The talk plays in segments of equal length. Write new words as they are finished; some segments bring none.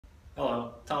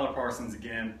Hello, Tyler Parsons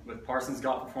again with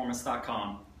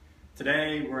ParsonsGolfPerformance.com.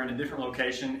 Today we're in a different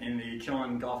location in the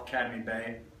Killen Golf Academy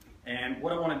Bay, and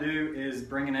what I want to do is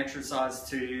bring an exercise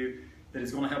to you that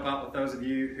is going to help out with those of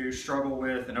you who struggle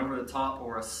with an over the top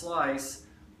or a slice,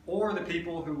 or the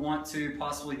people who want to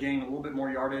possibly gain a little bit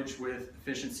more yardage with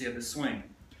efficiency of the swing.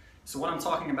 So what I'm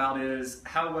talking about is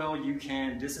how well you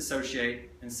can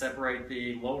disassociate and separate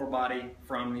the lower body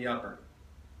from the upper.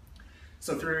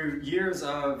 So through years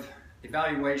of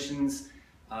evaluations,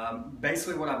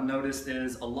 basically what I've noticed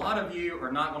is a lot of you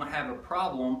are not going to have a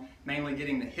problem mainly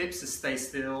getting the hips to stay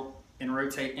still and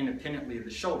rotate independently of the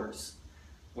shoulders.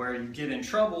 Where you get in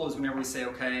trouble is whenever we say,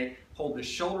 okay, hold the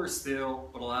shoulders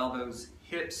still, but allow those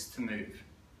hips to move.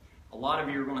 A lot of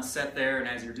you are going to sit there, and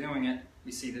as you're doing it,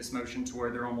 you see this motion to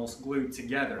where they're almost glued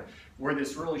together. Where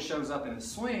this really shows up in the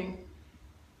swing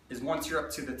is once you're up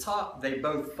to the top, they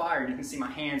both fire. You can see my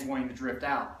hands wanting to drift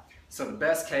out. So the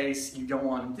best case, you go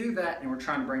on and do that, and we're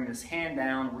trying to bring this hand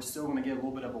down. We're still going to get a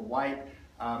little bit of a wipe.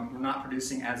 We're not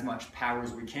producing as much power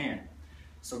as we can.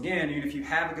 So again, even if you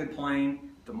have a good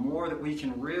plane, the more that we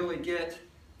can really get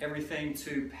everything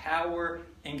to power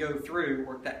and go through,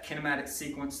 work that kinematic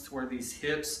sequence to where these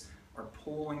hips are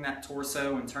pulling that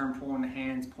torso, in turn pulling the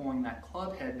hands, pulling that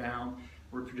club head down,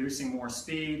 we're producing more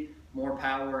speed, more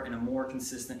power, and a more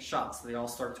consistent shot. So they all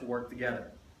start to work together.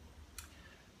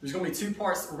 There's going to be two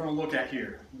parts that we're going to look at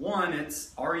here. One,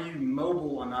 it's are you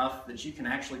mobile enough that you can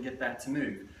actually get that to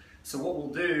move? So what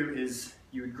we'll do is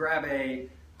you would grab a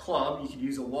club, you could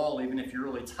use a wall even if you're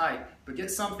really tight, but get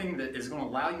something that is going to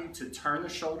allow you to turn the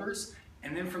shoulders,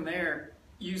 and then from there,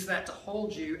 use that to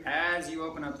hold you as you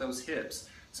open up those hips.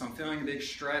 So I'm feeling a big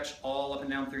stretch all up and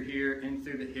down through here, in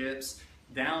through the hips,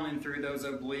 down and through those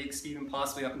obliques, even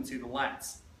possibly up into the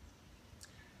lats.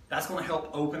 That's going to help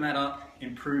open that up,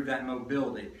 improve that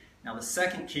mobility. Now the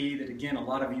second key that again a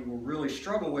lot of you will really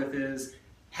struggle with is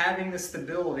having the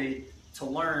stability to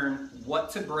learn what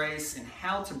to brace and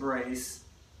how to brace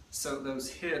so those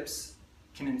hips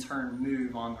can in turn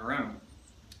move on their own.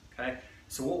 Okay?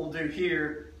 So what we'll do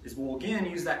here is we'll again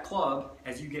use that club.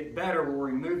 As you get better, we'll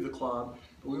remove the club,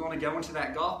 but we want to go into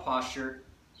that golf posture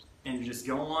and just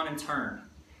go on and turn.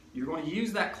 You're going to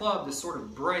use that club to sort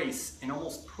of brace and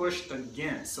almost push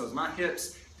against. So as my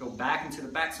hips go back into the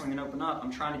backswing and open up, I'm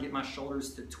trying to get my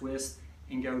shoulders to twist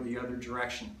and go the other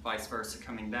direction, vice versa,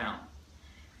 coming down.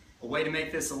 A way to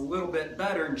make this a little bit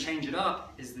better and change it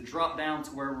up is to drop down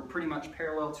to where we're pretty much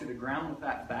parallel to the ground with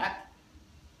that back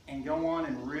and go on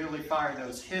and really fire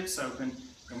those hips open.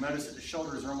 You'll notice that the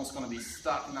shoulders are almost going to be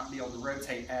stuck and not be able to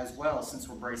rotate as well since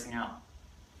we're bracing out.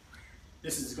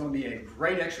 This is going to be a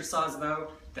great exercise though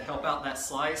to help out that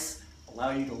slice, allow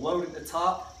you to load at the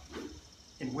top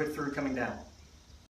and whip through coming down.